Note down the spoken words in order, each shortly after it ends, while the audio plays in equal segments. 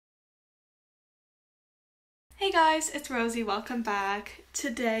Hey guys, it's Rosie, welcome back.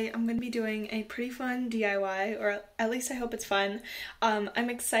 Today I'm going to be doing a pretty fun DIY, or at least I hope it's fun. I'm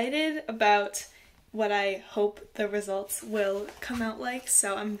excited about what I hope the results will come out like,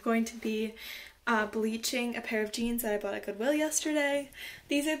 so I'm going to be bleaching a pair of jeans that I bought at Goodwill yesterday.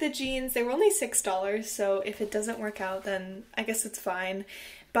 These are the jeans. They were only $6, so if it doesn't work out then I guess it's fine.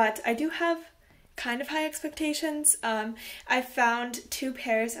 But I do have kind of high expectations. I found two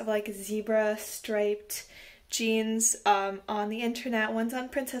pairs of like zebra striped jeans on the internet. One's on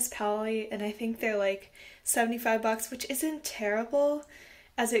Princess Polly and I think they're like 75 bucks, which isn't terrible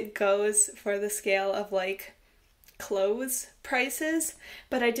as it goes for the scale of like clothes prices.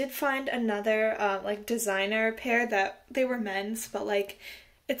 But I did find another like designer pair that they were men's, but like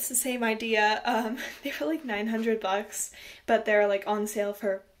it's the same idea. They were like 900 bucks, but they're like on sale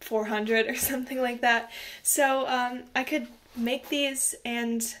for 400 or something like that. So I could make these,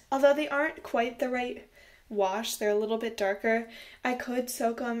 and although they aren't quite the right wash, they're a little bit darker, I could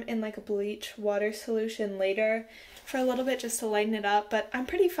soak them in like a bleach water solution later for a little bit just to lighten it up, but I'm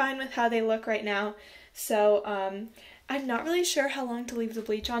pretty fine with how they look right now. So I'm not really sure how long to leave the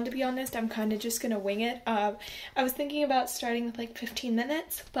bleach on, to be honest. I'm kind of just gonna wing it. I was thinking about starting with like 15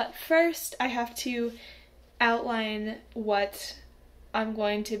 minutes, but first I have to outline what I'm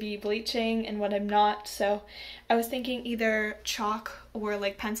going to be bleaching and what I'm not. So I was thinking either chalk or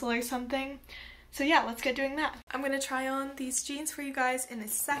like pencil or something. So yeah, let's get doing that. I'm gonna try on these jeans for you guys in a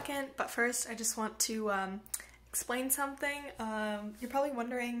second, but first I just want to explain something. You're probably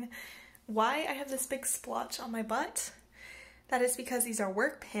wondering why I have this big splotch on my butt. That is because these are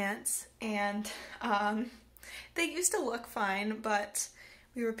work pants, and they used to look fine, but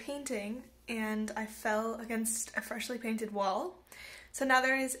we were painting and I fell against a freshly painted wall. So now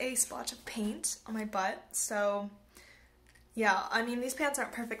there is a splotch of paint on my butt. So yeah, I mean, these pants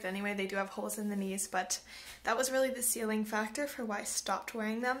aren't perfect anyway. They do have holes in the knees, but that was really the sealing factor for why I stopped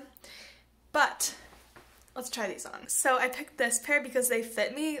wearing them. But let's try these on. So I picked this pair because they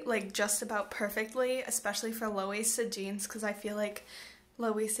fit me like just about perfectly, especially for low-waisted jeans, because I feel like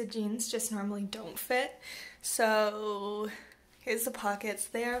low-waisted jeans just normally don't fit. So here's the pockets.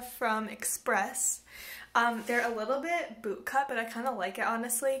 They're from Express. They're a little bit boot cut, but I kind of like it,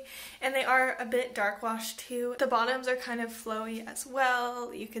 honestly. And they are a bit dark wash too. The bottoms are kind of flowy as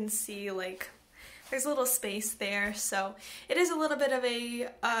well. You can see like there's a little space there, so it is a little bit of a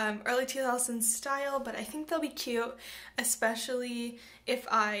early 2000s style, but I think they'll be cute, especially if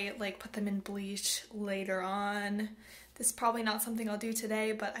I like put them in bleach later on. This is probably not something I'll do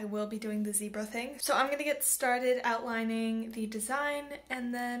today, but I will be doing the zebra thing. So I'm gonna get started outlining the design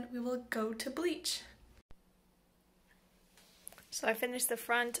and then we will go to bleach. So I finished the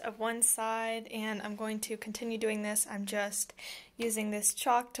front of one side and I'm going to continue doing this. I'm just using this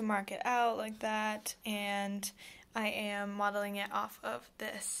chalk to mark it out like that, and I am modeling it off of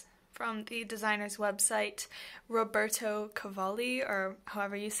this from the designer's website, Roberto Cavalli, or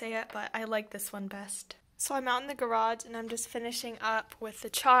however you say it, but I like this one best. So I'm out in the garage and I'm just finishing up with the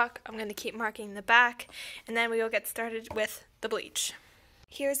chalk. I'm going to keep marking the back and then we will get started with the bleach.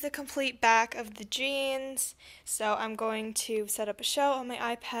 Here's the complete back of the jeans. So I'm going to set up a show on my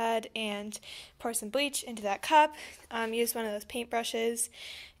iPad and pour some bleach into that cup, use one of those paintbrushes,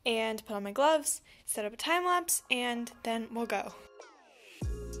 and put on my gloves, set up a time lapse, and then we'll go.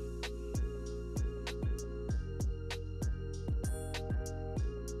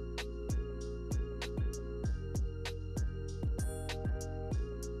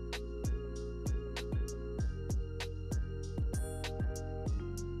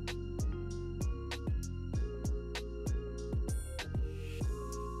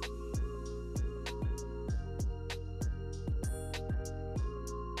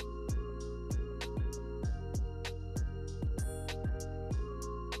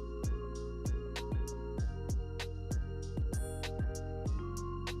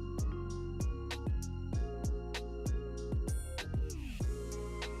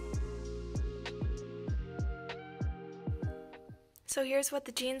 So here's what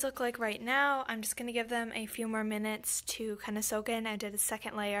the jeans look like right now. I'm just going to give them a few more minutes to kind of soak in. I did a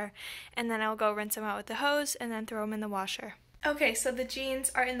second layer, and then I'll go rinse them out with the hose and then throw them in the washer. Okay, so the jeans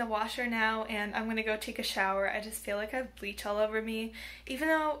are in the washer now, and I'm going to go take a shower. I just feel like I have bleach all over me, even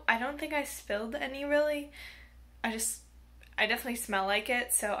though I don't think I spilled any really. I definitely smell like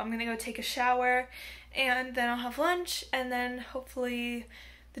it, so I'm going to go take a shower, and then I'll have lunch, and then hopefully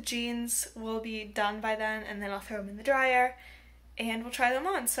the jeans will be done by then, and then I'll throw them in the dryer. And we'll try them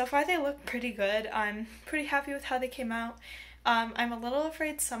on. So far they look pretty good. I'm pretty happy with how they came out. I'm a little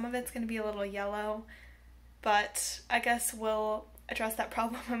afraid some of it's going to be a little yellow, but I guess we'll address that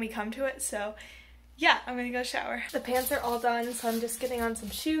problem when we come to it. So yeah, I'm gonna go shower. The pants are all done, so I'm just getting on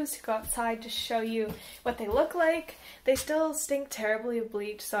some shoes to go outside to show you what they look like. They still stink terribly of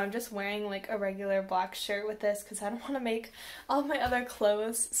bleach, so I'm just wearing like a regular black shirt with this because I don't want to make all my other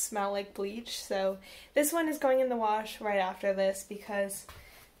clothes smell like bleach. So this one is going in the wash right after this because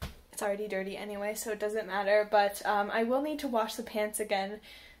it's already dirty anyway, so it doesn't matter. But I will need to wash the pants again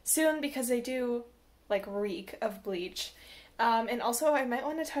soon because they do like reek of bleach. And also I might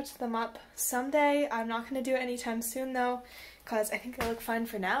want to touch them up someday. I'm not going to do it anytime soon though, because I think they look fine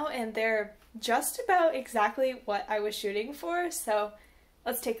for now, and they're just about exactly what I was shooting for, so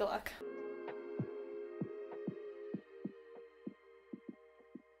let's take a look.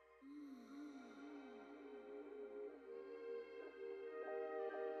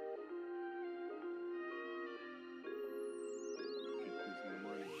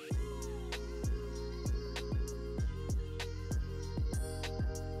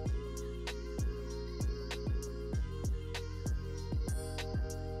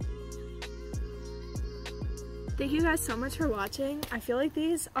 Thank you guys so much for watching. I feel like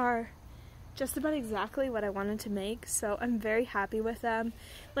these are just about exactly what I wanted to make, so I'm very happy with them.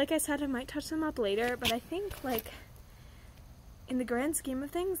 Like I said, I might touch them up later, but I think like in the grand scheme of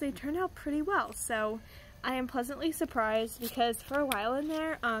things, they turned out pretty well. So I am pleasantly surprised because for a while in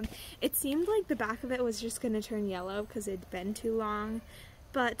there, it seemed like the back of it was just going to turn yellow because it'd been too long.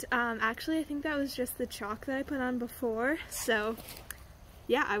 But actually I think that was just the chalk that I put on before. So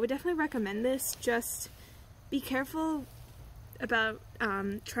yeah, I would definitely recommend this. Just be careful about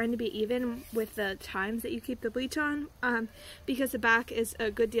trying to be even with the times that you keep the bleach on, because the back is a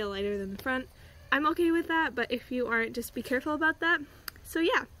good deal lighter than the front. I'm okay with that, but if you aren't, just be careful about that. So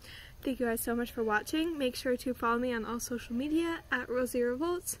yeah, thank you guys so much for watching. Make sure to follow me on all social media at Rosie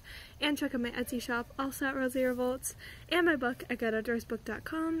Revolts, and check out my Etsy shop also at Rosie Revolts, and my book at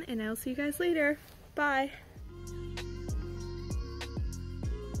goodoutdoorsbook.com, and I'll see you guys later. Bye!